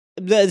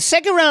the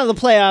second round of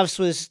the playoffs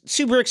was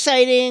super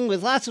exciting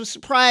with lots of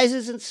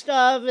surprises and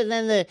stuff, and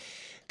then the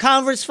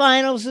conference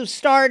finals have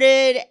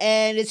started,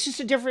 and it's just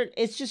a different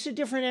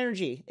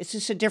energy. It's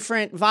just a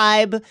different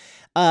vibe.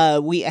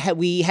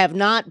 We have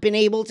not been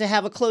able to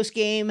have a close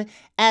game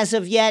as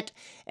of yet,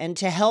 and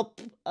to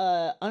help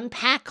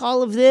unpack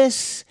all of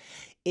this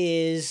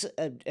is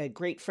a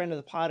great friend of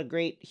the pod, a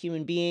great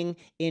human being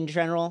in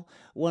general,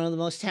 one of the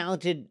most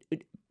talented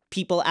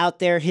people out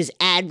there. His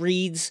ad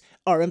reads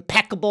are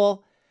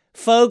impeccable.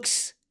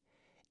 Folks,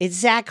 it's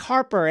Zach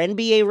Harper,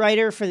 NBA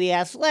writer for The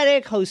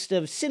Athletic, host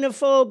of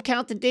Cinephobe,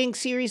 Count the Dink,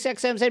 Sirius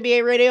XM's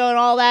NBA radio, and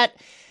all that.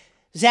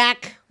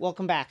 Zach,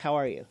 welcome back. How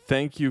are you?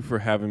 Thank you for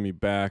having me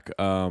back.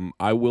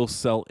 I will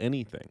sell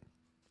anything.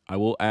 I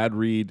will ad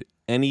read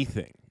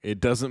anything. It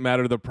doesn't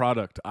matter the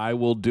product. I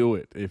will do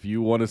it. If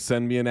you want to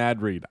send me an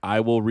ad read, I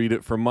will read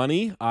it for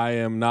money. I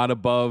am not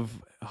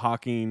above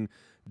hawking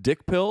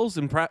dick pills,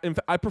 and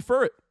I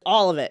prefer it.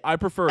 All of it. I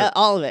prefer it.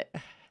 All of it.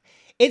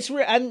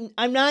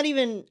 I'm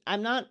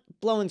not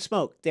blowing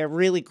smoke. They're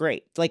really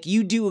great. Like,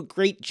 you do a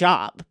great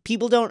job.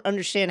 People don't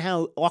understand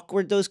how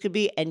awkward those could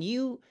be, and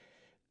you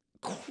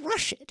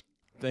crush it.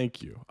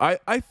 Thank you.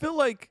 I feel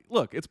like,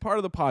 look, it's part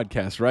of the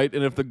podcast, right?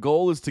 And if the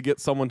goal is to get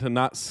someone to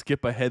not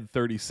skip ahead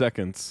 30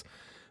 seconds,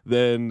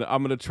 then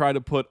I'm going to try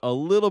to put a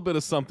little bit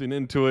of something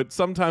into it.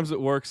 Sometimes it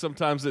works,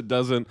 sometimes it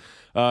doesn't.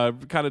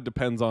 Kind of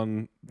depends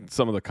on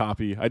some of the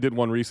copy. I did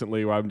one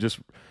recently where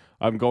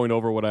I'm going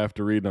over what I have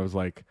to read, and I was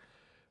like,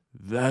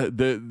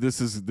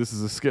 this is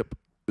a skip.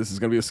 This is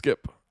going to be a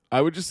skip.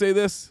 I would just say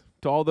this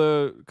to all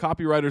the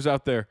copywriters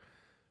out there: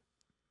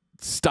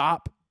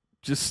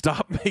 just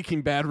stop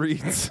making bad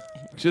reads.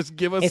 Just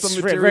give us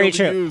some material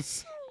to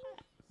use.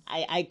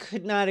 I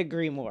could not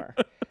agree more.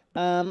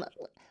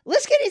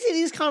 Let's get into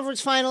these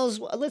conference finals.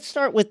 Let's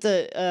start with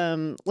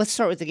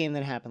the game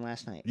that happened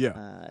last night.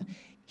 Yeah.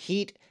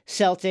 Heat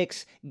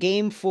Celtics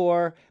Game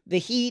 4. The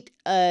Heat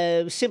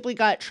simply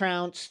got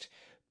trounced.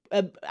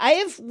 I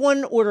have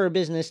one order of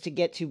business to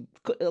get to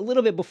a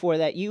little bit before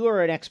that. You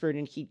are an expert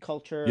in Heat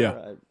culture.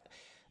 Yeah.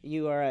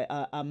 You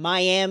are a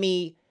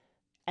Miami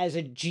as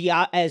a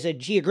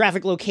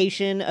geographic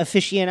location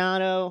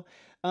aficionado.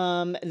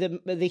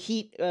 The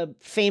Heat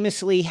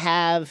famously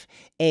have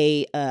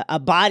a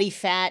body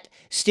fat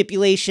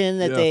stipulation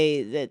that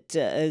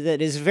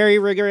that is very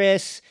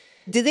rigorous.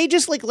 Did they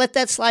just let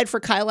that slide for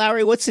Kyle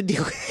Lowry? What's the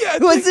deal? Yeah,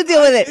 What's the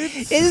deal with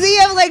it? Does he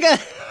have a?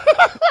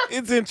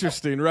 It's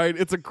interesting, right?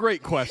 It's a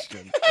great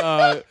question.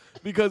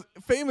 Because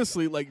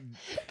famously,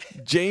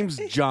 James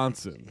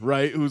Johnson,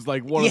 right, who's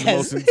one of the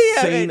most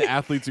insane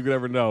athletes you could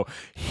ever know,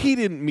 he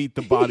didn't meet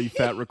the body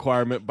fat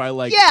requirement by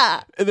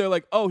and they're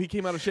like, oh, he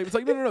came out of shape. It's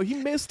like, no, he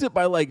missed it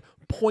by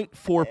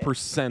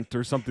 0.4%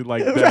 or something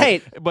like that.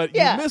 Right. But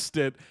you missed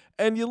it,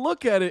 and you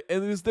look at it,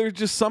 and there's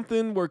just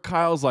something where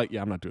Kyle's like,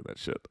 yeah, I'm not doing that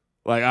shit.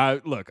 I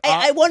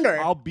wonder.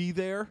 I'll be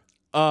there.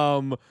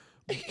 But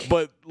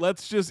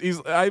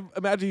I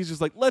imagine he's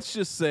just let's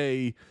just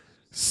say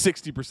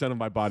 60% of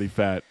my body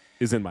fat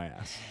is in my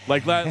ass.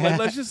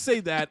 Let's just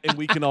say that, and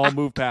we can all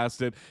move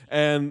past it.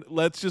 And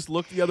let's just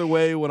look the other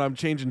way when I'm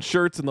changing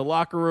shirts in the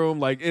locker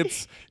room.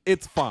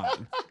 It's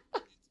fine.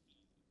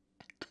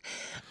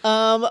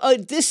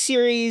 This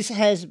series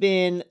has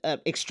been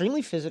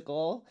extremely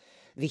physical.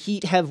 The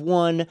Heat have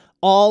won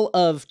all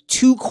of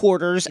 2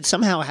 quarters and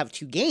somehow have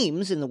 2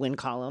 games in the win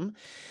column.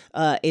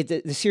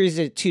 The series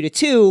is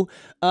 2-2,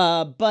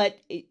 but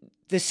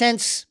the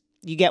sense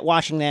you get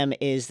watching them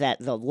is that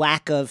the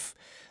lack of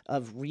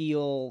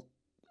real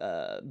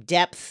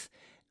depth,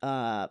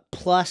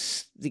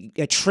 plus the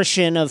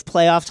attrition of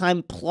playoff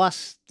time,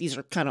 plus these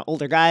are kind of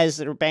older guys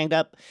that are banged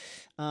up,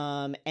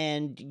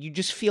 and you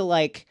just feel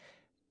like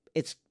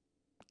it's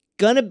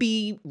gonna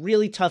be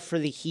really tough for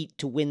the Heat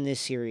to win this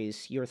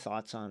series. Your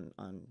thoughts on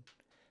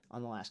the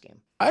last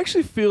game? I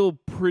actually feel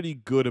pretty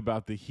good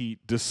about the Heat,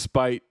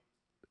 despite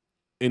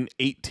an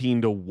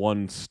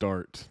 18-1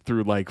 start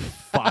through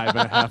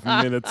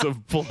 5.5 minutes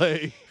of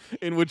play,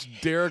 in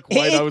which Derek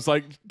White, I was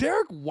like,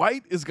 Derek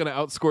White is going to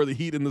outscore the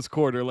Heat in this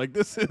quarter.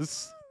 This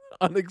is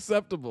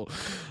unacceptable.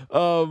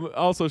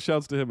 Also,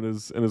 shouts to him and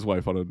his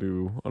wife on a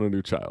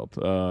new child.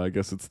 I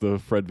guess it's the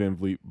Fred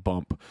VanVleet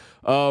bump.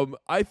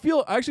 I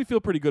actually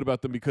feel pretty good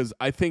about them, because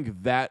I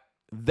think that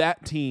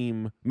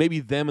team, maybe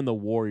them and the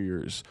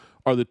Warriors,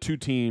 are the 2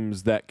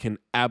 teams that can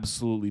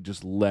absolutely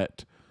just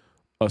let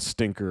a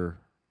stinker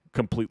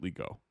completely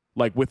go.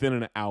 Within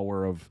an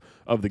hour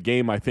of the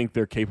game, I think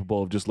they're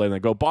capable of just letting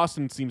that go.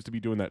 Boston seems to be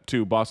doing that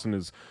too. Boston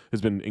has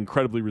been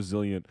incredibly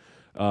resilient.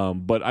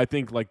 But I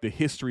think the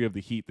history of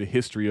the Heat, the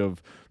history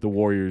of the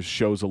Warriors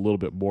shows a little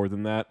bit more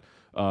than that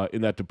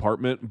in that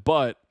department.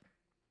 But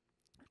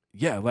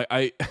yeah,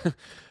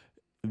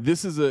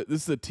 this is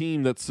a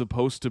team that's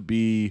supposed to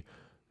be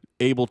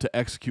able to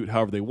execute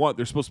however they want.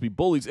 They're supposed to be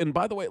bullies. And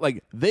by the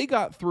way, they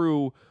got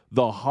through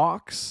the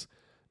Hawks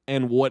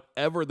and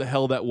whatever the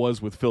hell that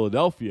was with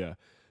Philadelphia.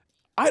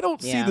 I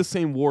don't see the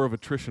same war of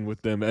attrition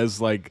with them as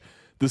the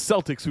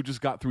Celtics, who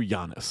just got through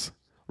Giannis,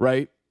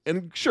 right?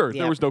 And sure,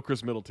 there was no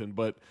Chris Middleton,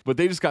 but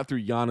they just got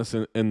through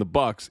Giannis and the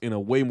Bucks in a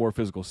way more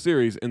physical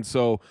series. And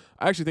so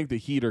I actually think the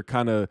Heat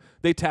are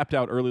they tapped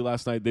out early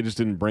last night. They just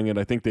didn't bring it.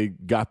 I think they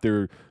got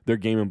their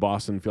game in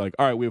Boston and feel like,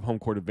 all right, we have home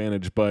court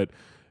advantage, but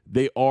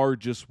they are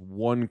just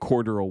one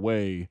quarter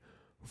away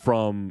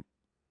from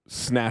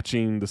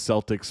snatching the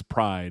Celtics'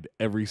 pride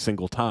every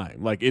single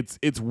time. Like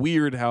it's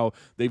weird how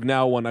they've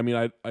now won. I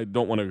mean, I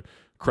don't want to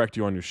correct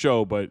you on your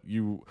show, but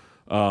you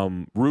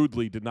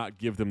rudely did not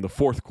give them the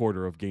fourth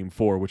quarter of Game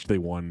 4, which they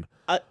won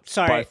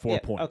by 4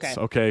 points.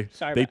 Okay,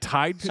 sorry. They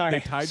tied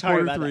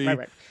quarter 3.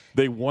 Right.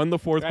 They won the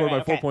fourth quarter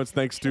by 4 points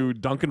thanks to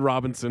Duncan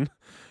Robinson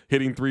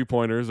hitting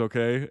 3-pointers.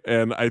 Okay,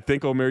 and I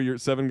think Omer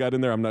Yurtseven got in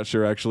there. I'm not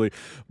sure actually,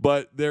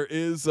 but there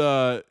is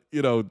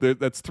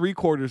that's 3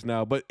 quarters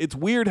now. But it's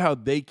weird how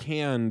they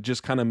can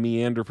just kind of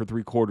meander for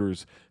 3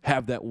 quarters,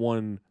 have that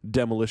one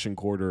demolition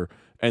quarter,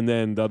 and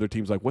then the other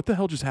team's like, what the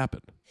hell just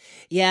happened?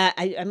 Yeah,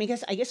 I mean,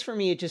 I guess for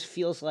me, it just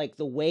feels like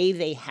the way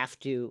they have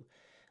to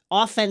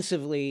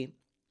offensively,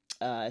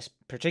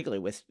 particularly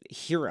with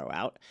Hero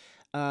out,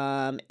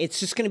 it's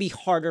just going to be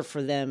harder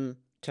for them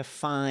to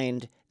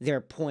find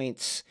their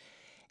points.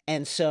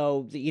 And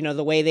so,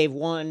 the way they've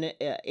won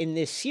in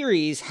this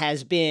series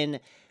has been,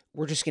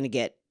 we're just going to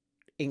get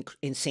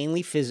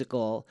insanely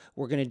physical.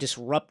 We're going to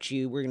disrupt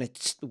you. We're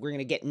going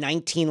to get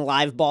 19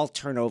 live ball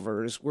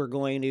turnovers. We're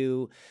going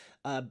to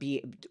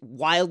be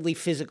wildly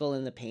physical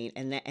in the paint,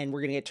 and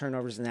we're going to get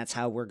turnovers, and that's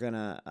how we're going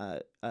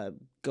to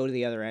go to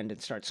the other end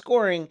and start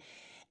scoring.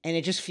 And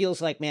it just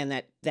feels like, man,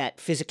 that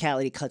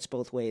physicality cuts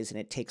both ways, and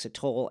it takes a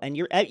toll. And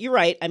you're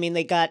right. I mean,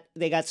 they got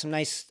some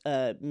nice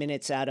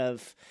minutes out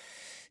of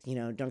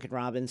Duncan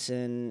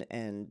Robinson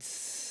and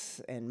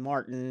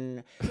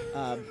Martin,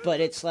 but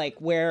it's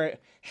like where.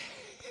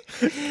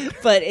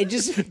 But it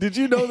just. Did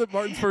you know that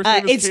Martin's first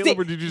name is Caleb,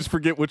 or did you just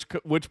forget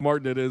which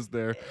Martin it is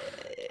there?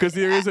 Because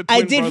there is a twin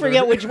I did brother.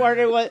 forget which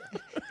Martin it was.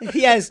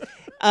 Yes,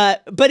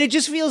 but it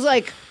just feels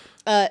like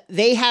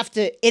they have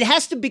to. It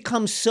has to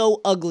become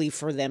so ugly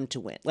for them to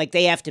win. Like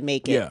they have to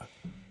make it. Yeah.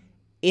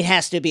 It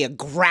has to be a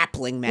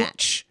grappling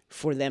match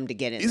for them to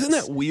get in. Isn't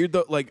that weird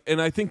though? Like,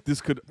 and I think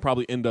this could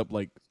probably end up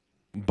like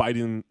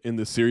biting in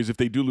this series. If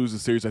they do lose the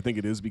series, I think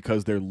it is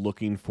because they're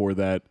looking for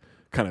that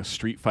kind of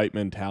street fight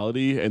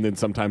mentality, and then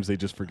sometimes they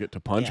just forget to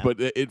punch. Yeah. But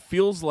it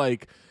feels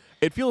like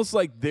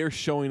they're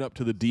showing up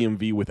to the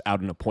DMV without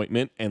an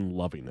appointment and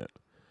loving it.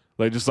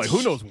 Like just like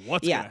who knows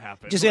what's gonna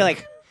happen. Just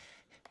like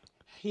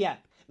yeah.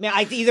 Man,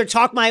 I either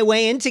talk my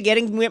way into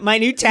getting my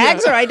new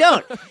tags or I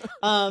don't.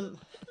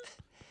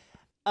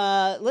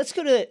 Let's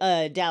go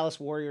to Dallas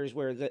Warriors,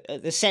 where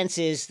the sense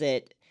is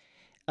that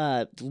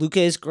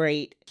Luka is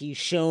great. He's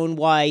shown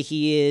why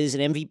he is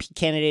an MVP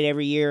candidate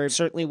every year.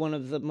 Certainly one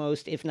of the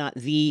most, if not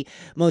the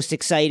most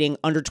exciting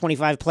under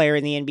 25 player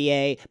in the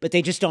NBA, but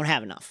they just don't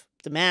have enough.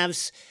 The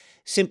Mavs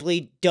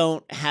simply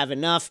don't have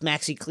enough.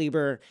 Maxi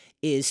Kleber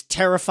is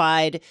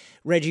terrified.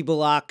 Reggie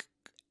Bullock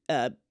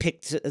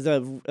picked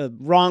the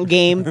wrong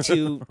game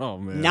to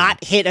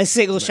not hit a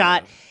single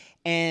shot,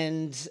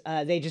 and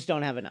they just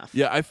don't have enough.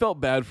 Yeah, I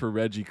felt bad for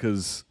Reggie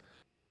because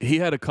he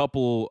had a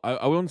couple,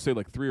 I wouldn't say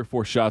like 3 or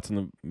 4 shots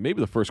in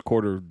maybe the first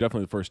quarter,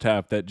 definitely the first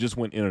half, that just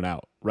went in and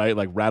out, right?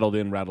 Like rattled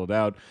in, rattled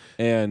out.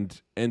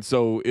 And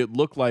so it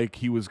looked like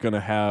he was going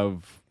to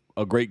have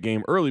a great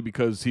game early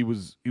because he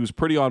was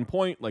pretty on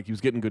point, like he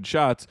was getting good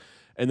shots.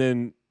 And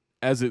then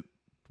as it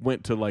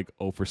went to like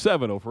 0 for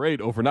 7, 0 for 8,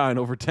 0 for 9,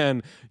 0 for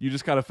 10, you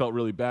just kind of felt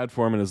really bad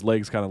for him, and his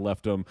legs kind of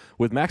left him.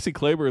 With Maxi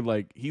Kleber,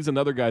 like he's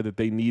another guy that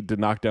they need to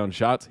knock down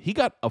shots. He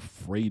got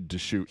afraid to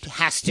shoot. He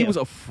has to. He was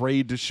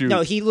afraid to shoot.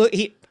 No,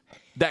 he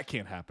that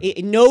can't happen.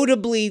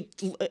 Notably,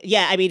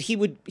 yeah, I mean, he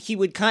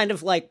would kind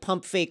of like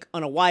pump fake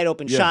on a wide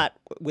open shot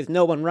with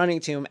no one running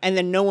to him, and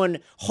then no one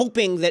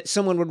hoping that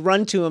someone would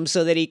run to him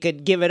so that he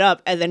could give it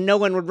up, and then no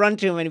one would run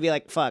to him and he'd be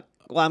like, fuck.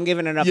 Well, I'm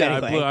giving it up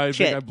anyway. I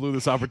think I blew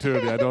this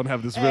opportunity. I don't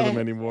have this rhythm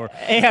anymore.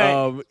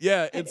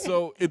 And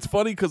so it's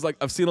funny because like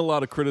I've seen a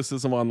lot of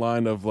criticism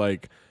online of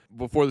like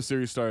before the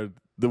series started,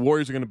 the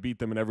Warriors are going to beat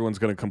them and everyone's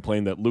going to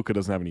complain that Luka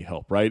doesn't have any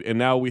help, right? And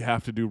now we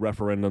have to do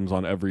referendums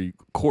on every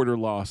quarter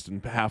lost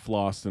and half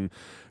lost and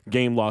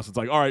game lost. It's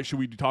like, all right, should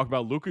we talk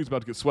about Luka? He's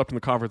about to get swept in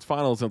the conference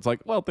finals. And it's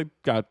like, well, they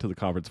got to the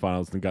conference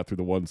finals and got through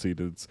the 1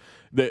 seed.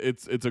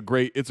 It's a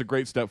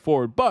great step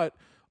forward. But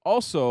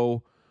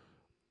also,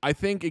 I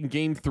think in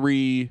Game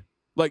 3,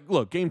 like,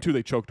 look, Game 2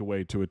 they choked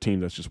away to a team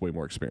that's just way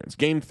more experienced.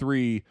 Game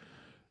 3,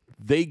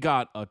 they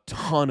got a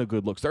ton of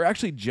good looks. They're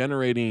actually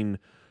generating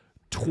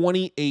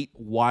 28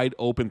 wide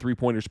open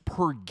 3-pointers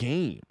per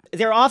game.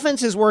 Their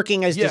offense is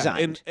working as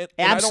designed. And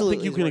I don't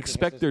think you can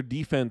expect their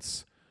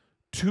defense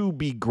to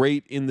be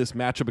great in this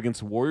matchup against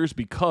the Warriors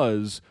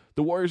because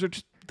the Warriors are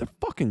just they're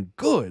fucking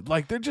good.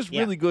 Like they're just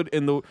really good.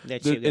 And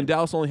and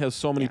Dallas only has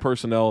so many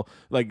personnel.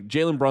 Like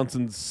Jalen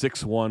Brunson's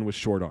 6'1" with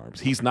short arms.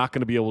 He's not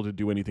going to be able to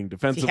do anything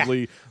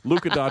defensively.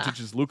 Luka Doncic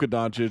is Luka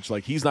Doncic.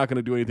 Like he's not going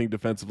to do anything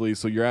defensively.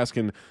 So you're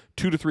asking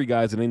 2 to 3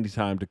 guys at any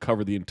time to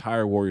cover the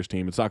entire Warriors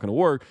team. It's not going to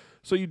work.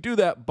 So you do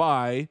that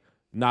by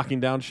knocking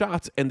down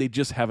shots, and they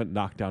just haven't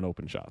knocked down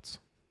open shots.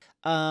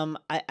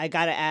 I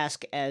got to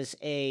ask, as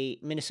a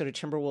Minnesota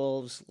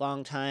Timberwolves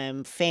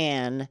longtime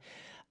fan,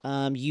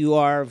 you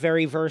are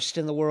very versed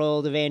in the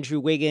world of Andrew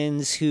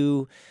Wiggins,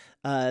 who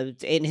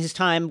in his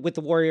time with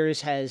the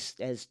Warriors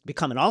has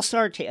become an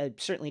all-star,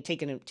 certainly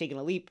taken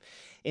a leap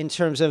in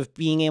terms of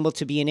being able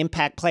to be an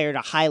impact player at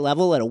a high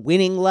level, at a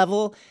winning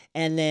level.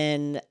 And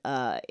then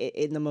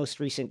in the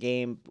most recent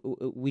game,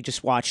 we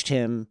just watched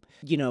him,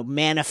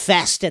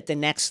 manifest at the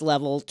next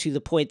level to the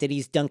point that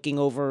he's dunking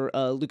over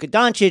Luka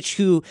Doncic,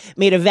 who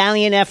made a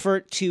valiant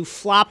effort to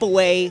flop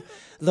away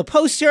the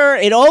poster.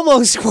 It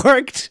almost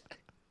worked.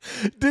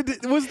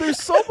 Was there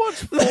so much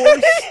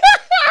force?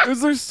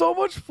 Was there so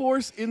much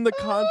force in the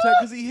contact?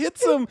 Because he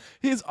hits him,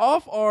 his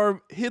off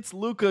arm hits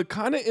Luka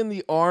kind of in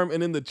the arm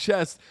and in the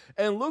chest,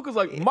 and Luka's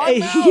like, "My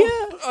mouth!"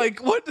 Yeah. Like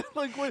what?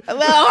 Like what?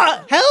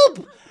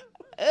 Help!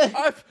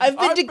 I've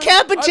been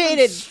decapitated. I've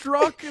been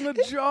struck in the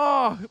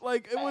jaw.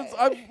 Like it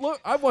was.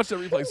 I've watched that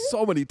replay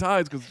so many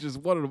times because it's just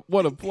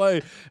what a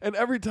play. And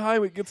every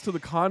time it gets to the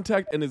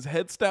contact and his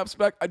head snaps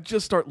back, I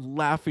just start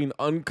laughing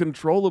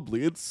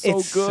uncontrollably. It's so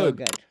good. So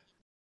good.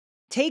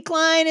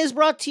 Takeline is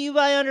brought to you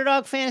by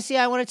Underdog Fantasy.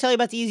 I want to tell you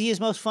about the easiest,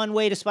 most fun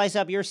way to spice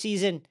up your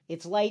season.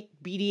 It's light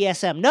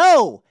BDSM.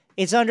 No!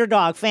 It's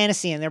Underdog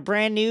Fantasy and their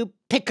brand new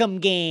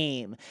Pick'em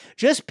game.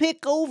 Just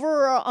pick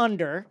over or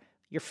under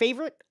your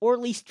favorite or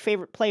least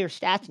favorite player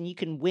stats, and you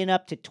can win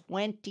up to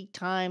 20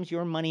 times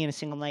your money in a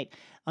single night.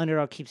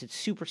 Underdog keeps it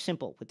super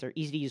simple with their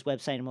easy-to-use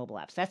website and mobile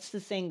apps. That's the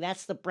thing.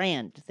 That's the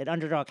brand that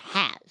Underdog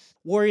has.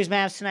 Warriors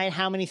Mavs tonight.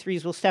 How many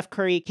threes will Steph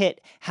Curry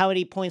hit? How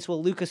many points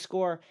will Luka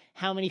score?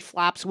 How many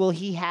flops will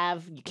he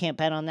have? You can't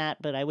bet on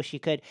that, but I wish you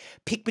could.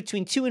 Pick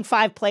between 2 and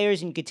 5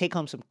 players, and you could take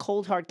home some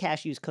cold, hard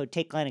cash. Use code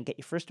Takeline and get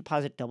your first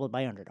deposit doubled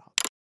by Underdog.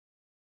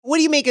 What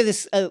do you make of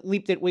this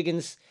leap that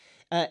Wiggins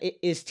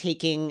is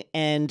taking,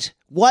 and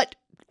what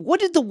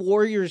did the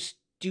Warriors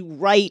do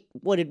right?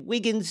 What did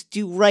Wiggins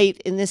do right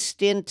in this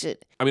stint?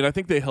 I mean, I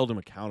think they held him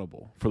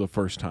accountable for the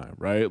first time,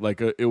 right?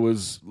 Like it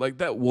was like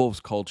that Wolves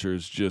culture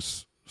is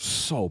just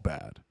so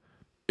bad.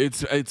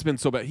 It's been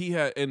so bad. He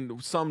had,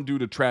 and some due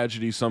to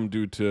tragedy, some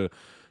due to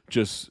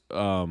just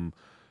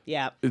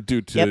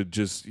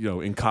just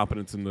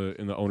incompetence in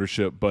the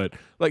ownership. But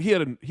like he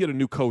had a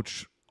new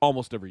coach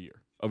almost every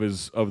year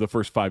of the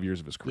first 5 years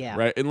of his career,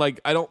 right? And like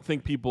I don't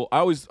think people. I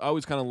always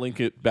kind of link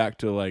it back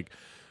to like.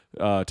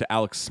 To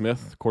Alex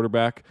Smith,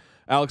 quarterback.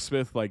 Alex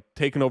Smith, like,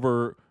 taking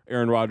over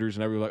Aaron Rodgers,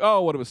 and everyone was like,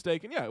 oh, what a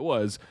mistake. And yeah, it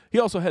was. He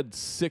also had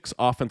 6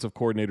 offensive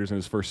coordinators in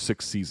his first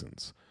 6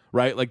 seasons,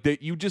 right? Like,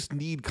 you just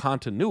need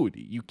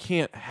continuity. You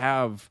can't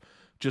have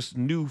just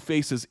new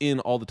faces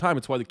in all the time.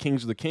 It's why the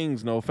Kings are the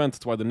Kings. No offense.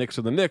 It's why the Knicks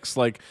are the Knicks.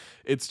 Like,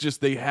 it's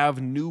just they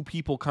have new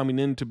people coming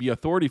in to be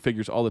authority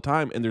figures all the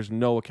time, and there's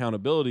no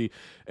accountability.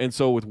 And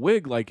so with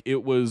Wig, like,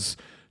 it was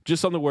just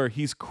something where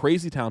he's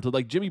crazy talented.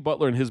 Like Jimmy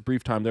Butler in his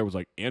brief time there was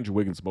like, Andrew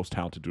Wiggins the most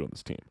talented dude on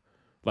this team.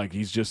 Like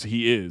he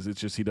is.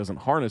 It's just he doesn't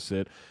harness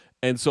it.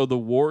 And so the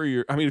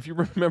Warrior, I mean, if you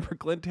remember,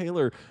 Glenn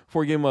Taylor,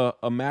 before he gave him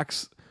a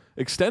max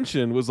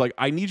extension, was like,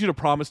 I need you to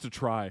promise to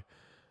try.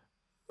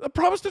 A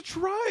promise to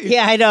try.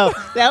 Yeah, I know.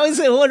 That was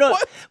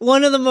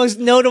one of the most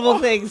notable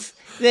things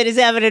that has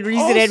happened in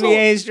recent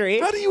NBA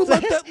history. How do you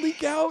let that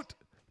leak out?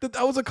 That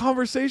was a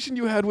conversation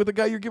you had with a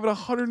guy you're giving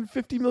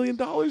 $150 million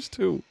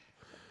to.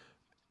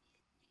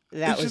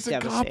 That it's was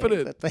just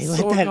incompetent.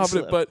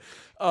 Incompetent.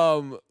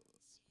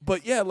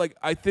 But yeah, like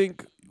I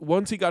think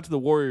once he got to the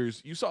Warriors,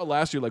 you saw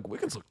last year, like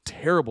Wiggins looked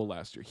terrible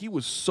last year. He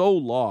was so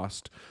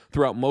lost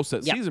throughout most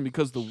of that season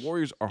because the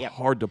Warriors are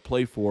hard to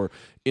play for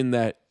in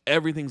that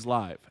everything's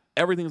live.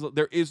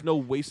 There is no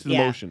wasted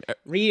emotion.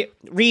 Read,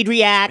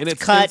 react, and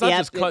cut. It's not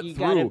just cut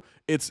through.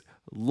 It's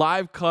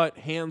live cut,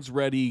 hands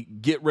ready,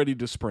 get ready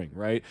to spring,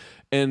 right?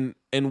 And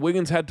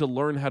Wiggins had to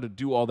learn how to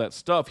do all that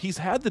stuff. He's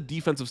had the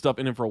defensive stuff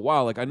in him for a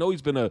while. Like I know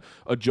he's been a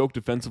joke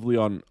defensively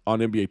on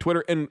NBA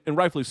Twitter, and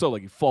rightfully so.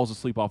 Like he falls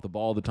asleep off the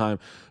ball all the time.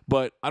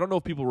 But I don't know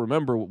if people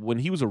remember when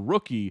he was a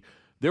rookie,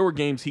 there were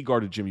games he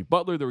guarded Jimmy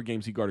Butler. There were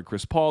games he guarded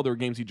Chris Paul. There were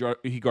games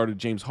he guarded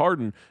James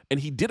Harden. And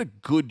he did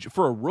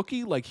for a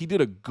rookie, like he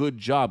did a good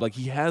job. Like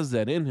he has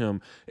that in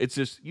him. It's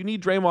just, you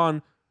need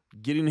Draymond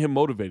getting him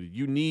motivated.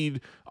 You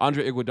need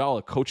Andre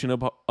Iguodala coaching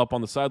up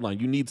on the sideline.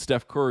 You need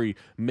Steph Curry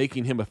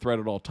making him a threat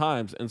at all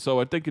times. And so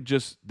I think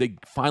they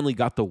finally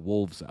got the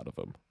wolves out of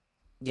him.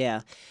 Yeah.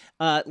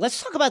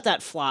 Let's talk about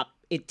that flop.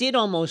 It did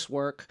almost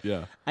work.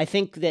 Yeah. I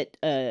think that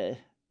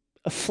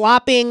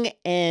flopping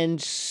and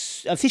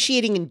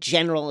officiating in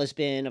general has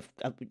been,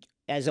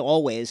 as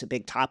always, a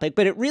big topic,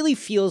 but it really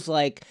feels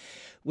like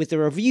with the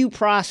review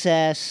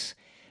process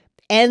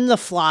and the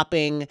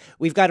flopping,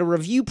 we've got a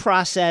review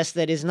process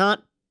that is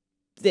not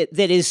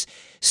that is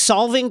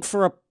solving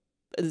for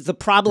the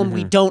problem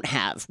we don't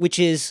have, which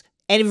is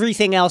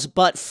everything else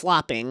but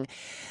flopping.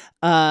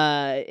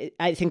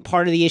 I think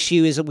part of the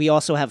issue is that we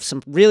also have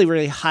some really,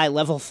 really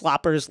high-level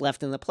floppers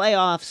left in the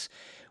playoffs.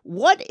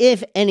 What,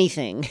 if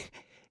anything,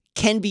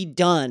 can be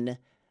done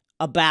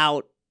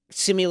about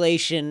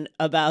simulation,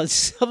 about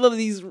some of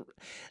these,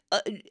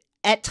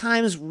 at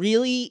times,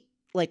 really,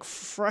 like,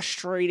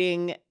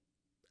 frustrating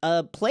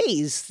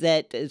plays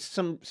that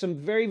some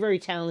very, very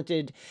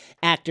talented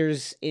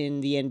actors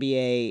in the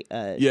NBA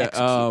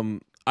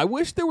execute. I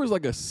wish there was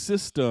like a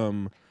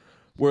system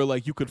where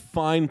like you could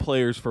find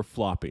players for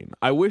flopping.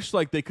 I wish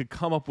like they could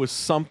come up with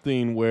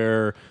something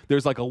where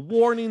there's like a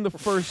warning the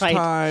first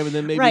time, and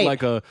then maybe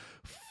like a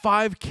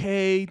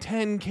 5K,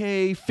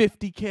 10K,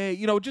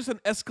 50K, just an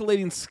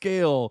escalating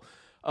scale.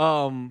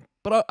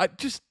 But I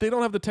just, they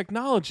don't have the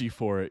technology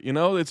for it.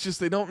 It's just,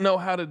 they don't know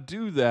how to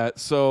do that.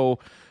 So,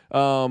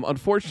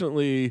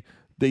 unfortunately,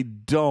 they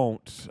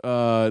don't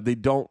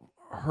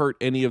hurt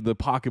any of the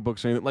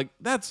pocketbooks or anything. Like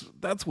that's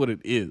what it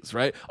is,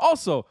 right?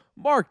 Also,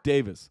 Mark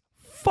Davis,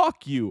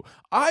 fuck you.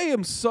 I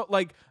am so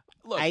like,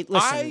 look,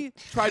 I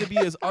try to be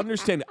as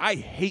understanding. I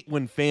hate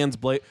when fans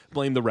blame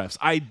the refs.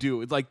 I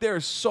do. It's like there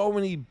are so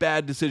many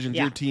bad decisions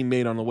your team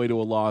made on the way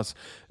to a loss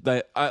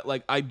that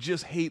I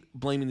just hate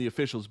blaming the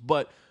officials.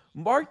 But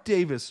Mark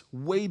Davis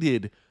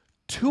waited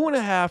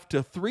 2.5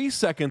 to 3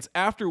 seconds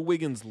after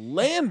Wiggins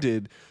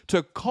landed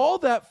to call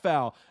that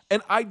foul,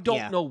 and I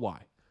don't know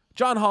why.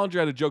 John Hollinger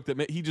had a joke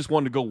that he just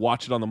wanted to go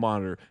watch it on the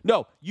monitor.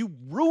 No, you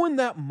ruined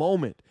that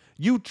moment.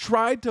 You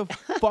tried to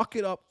fuck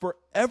it up for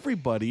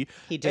everybody.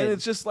 He did. And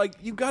it's just like,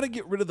 you got to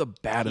get rid of the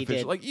bad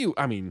officials. Like you've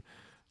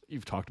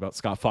talked about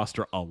Scott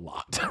Foster a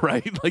lot,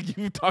 right? Like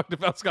you've talked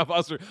about Scott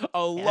Foster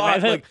a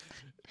lot.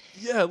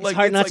 It's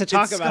hard not to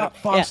talk about Scott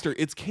Foster.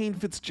 It's Kane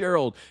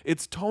Fitzgerald.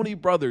 It's Tony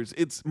Brothers.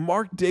 It's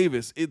Mark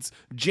Davis. It's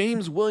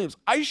James Williams.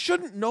 I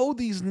shouldn't know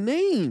these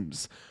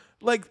names.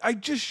 Like, I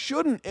just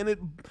shouldn't.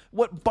 And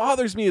what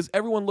bothers me is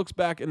everyone looks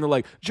back and they're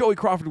like, Joey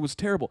Crawford was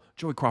terrible.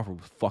 Joey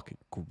Crawford was fucking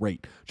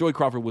great. Joey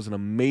Crawford was an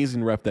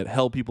amazing ref that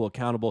held people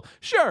accountable.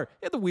 Sure,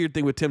 he had the weird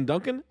thing with Tim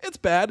Duncan. It's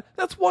bad.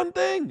 That's one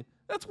thing.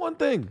 It's one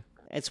thing.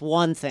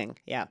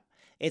 Yeah.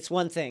 It's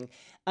one thing.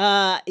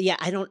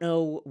 I don't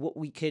know what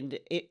we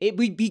could. It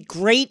would be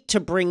great to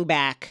bring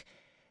back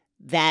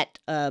that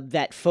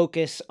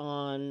focus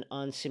on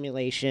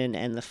simulation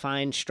and the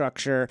fine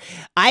structure.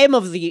 I am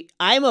of the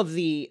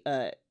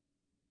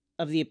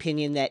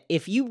opinion that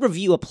if you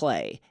review a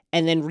play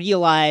and then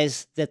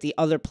realize that the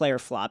other player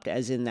flopped,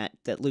 as in that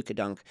Luka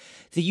dunk,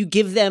 that you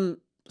give them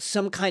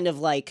some kind of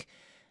like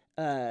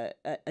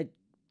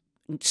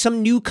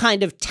some new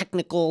kind of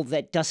technical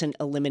that doesn't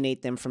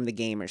eliminate them from the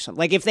game or something.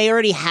 Like if they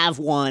already have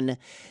one,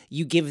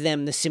 you give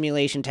them the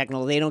simulation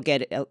technical. They don't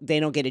get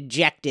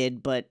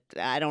ejected, but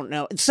I don't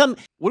know.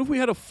 What if we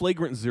had a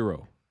flagrant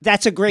 0?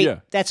 That's a great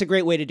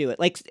way to do it.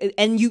 Like,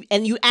 and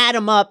you add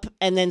them up,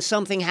 and then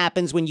something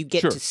happens when you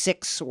get to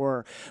 6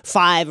 or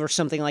 5 or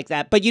something like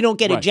that. But you don't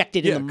get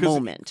ejected in the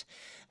moment.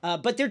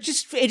 But it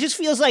just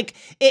feels like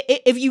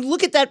if you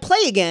look at that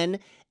play again,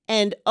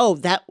 and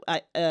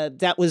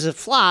that was a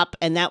flop,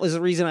 and that was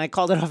the reason I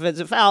called it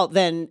offensive foul,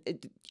 then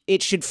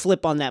it should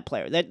flip on that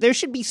player. That there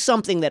should be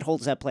something that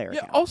holds that player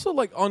accountable. Also,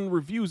 like on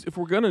reviews, if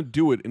we're gonna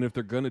do it, and if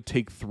they're gonna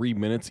take 3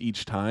 minutes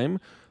each time,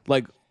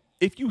 like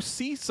if you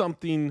see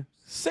something,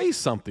 say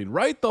something,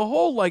 right? The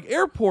whole like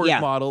airport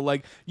model,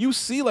 like you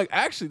see, like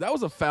actually that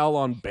was a foul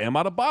on Bam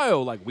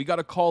Adebayo. Like we got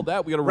to call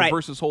that. We got to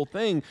reverse this whole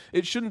thing.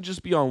 It shouldn't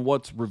just be on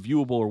what's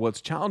reviewable or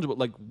what's challengeable. But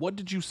like, what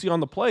did you see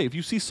on the play? If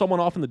you see someone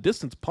off in the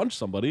distance punch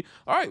somebody,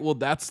 all right, well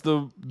that's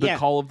the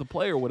call of the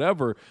play or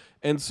whatever.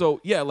 And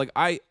so like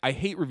I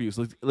hate reviews.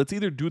 Let's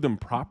either do them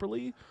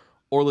properly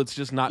or let's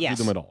just not do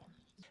them at all.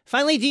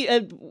 Finally,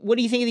 what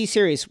do you think of these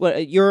series?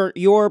 What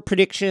your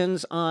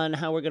predictions on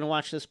how we're going to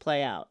watch this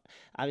play out?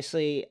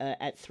 Obviously,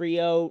 at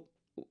 3-0,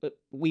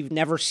 we've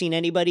never seen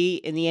anybody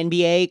in the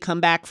NBA come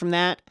back from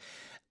that.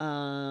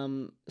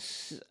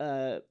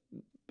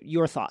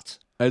 Your thoughts?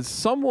 As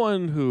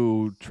someone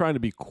who, trying to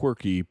be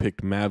quirky,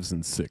 picked Mavs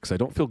in 6, I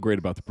don't feel great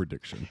about the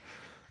prediction.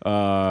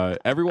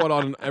 Everyone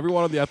on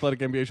the Athletic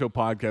NBA Show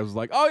podcast was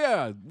like, "Oh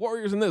yeah,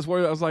 Warriors in this."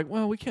 Warriors. I was like,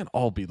 "Well, we can't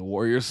all be the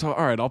Warriors, so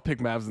all right, I'll pick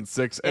Mavs in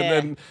 6."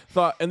 And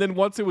then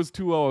once it was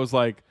 2-0, I was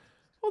like,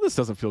 well, this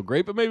doesn't feel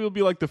great, but maybe it'll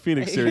be like the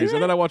Phoenix series.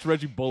 And then I watched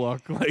Reggie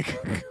Bullock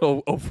like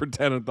go 0 for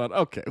 10 and thought,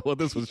 okay, well,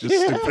 this was just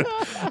stupid.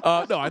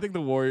 No, I think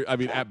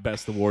at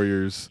best, the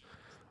Warriors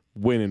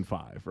win in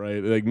 5,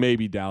 right? Like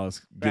maybe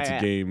Dallas gets a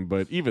game,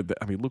 but even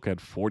Luka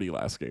had 40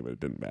 last game and it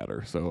didn't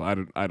matter. So I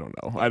don't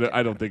know.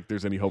 I don't think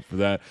there's any hope for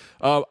that.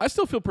 I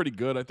still feel pretty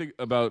good. I think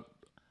about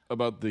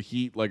the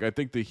Heat. Like I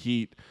think the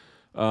Heat.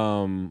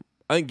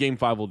 I think Game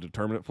 5 will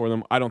determine it for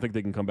them. I don't think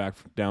they can come back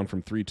down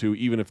from 3-2,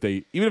 even if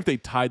they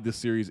tied this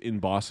series in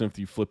Boston. If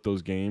you flip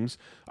those games,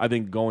 I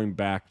think going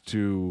back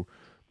to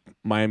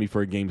Miami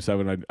for a Game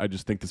 7, I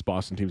just think this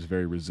Boston team is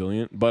very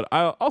resilient. But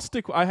I'll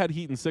stick. I had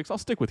Heat in 6. I'll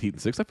stick with Heat in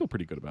 6. I feel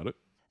pretty good about it.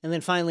 And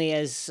then finally,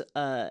 as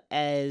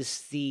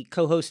the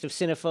co-host of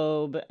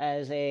Cinephobe,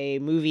 as a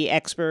movie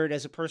expert,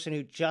 as a person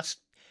who just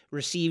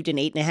received an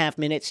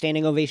 8.5-minute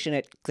standing ovation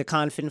at the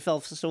Cannes Film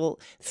Festival.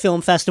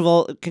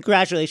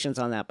 Congratulations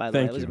on that, by the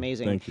way. It was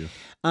amazing. Thank you.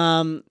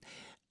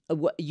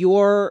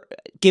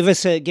 Give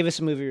us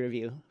a movie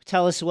review.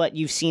 Tell us what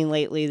you've seen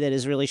lately that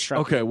has really struck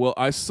you. Okay, well,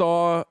 I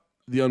saw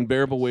The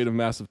Unbearable Weight of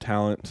Massive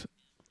Talent.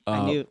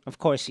 I knew, of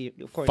course,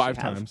 5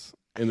 times.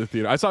 in the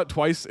theater. I saw it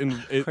twice.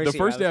 The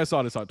first day I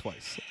saw it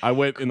twice. I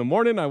went in the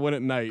morning, I went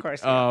at night.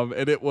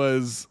 And it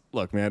was,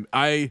 look, man,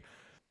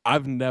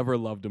 I've never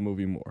loved a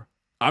movie more.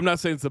 I'm not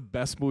saying it's the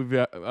best movie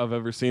I've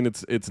ever seen.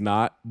 It's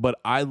not, but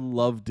I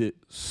loved it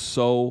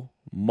so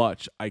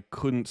much. I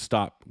couldn't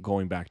stop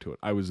going back to it.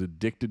 I was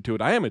addicted to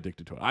it. I am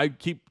addicted to it. I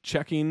keep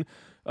checking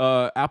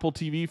Apple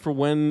TV for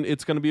when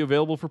it's going to be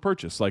available for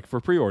purchase, like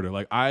for pre-order.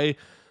 Like, I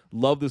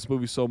love this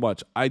movie so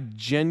much. I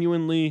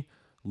genuinely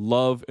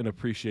love and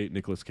appreciate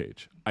Nicolas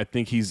Cage. I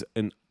think he's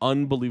an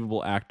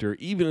unbelievable actor.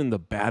 Even in the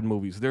bad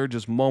movies, there are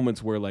just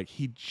moments where like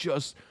he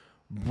just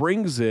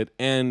brings it,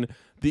 and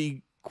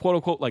the quote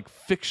unquote like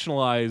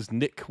fictionalized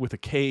Nick with a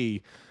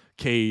K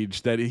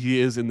Cage that he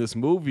is in this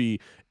movie,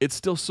 it's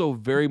still so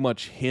very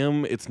much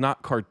him. It's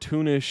not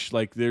cartoonish.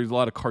 Like, there's a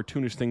lot of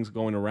cartoonish things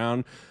going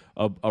around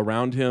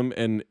him,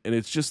 and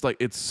it's just like,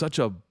 it's such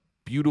a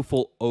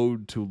beautiful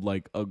ode to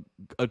like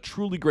a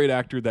truly great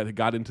actor that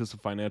got into some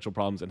financial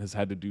problems and has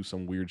had to do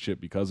some weird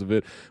shit because of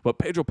it. But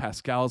Pedro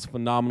Pascal is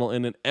phenomenal,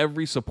 and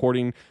every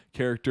supporting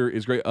character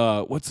is great.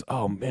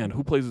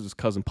 Who plays his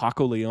cousin?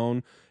 Paco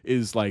Leon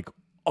is like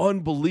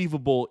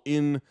unbelievable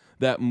in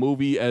that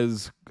movie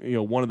as, you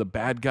know, one of the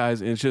bad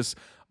guys. And it's just,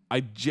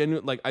 I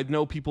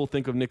know people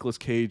think of Nicolas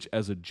Cage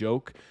as a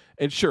joke,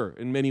 and sure,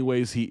 in many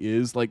ways he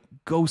is. Like,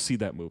 go see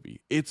that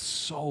movie. It's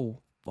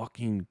so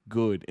fucking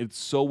good. It's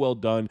so well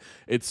done.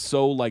 It's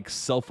so like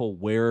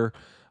self-aware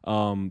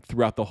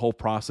throughout the whole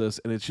process,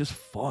 and it's just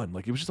fun.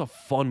 Like, it was just a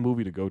fun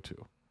movie to go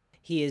to.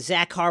 He is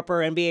Zach Harper,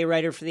 NBA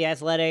writer for The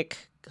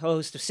Athletic,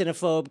 host of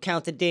Cinephobe,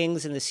 Count the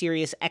Dings, and the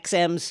Sirius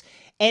XM's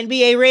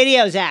NBA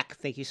Radio. Zach,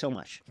 thank you so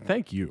much.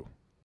 Thank you.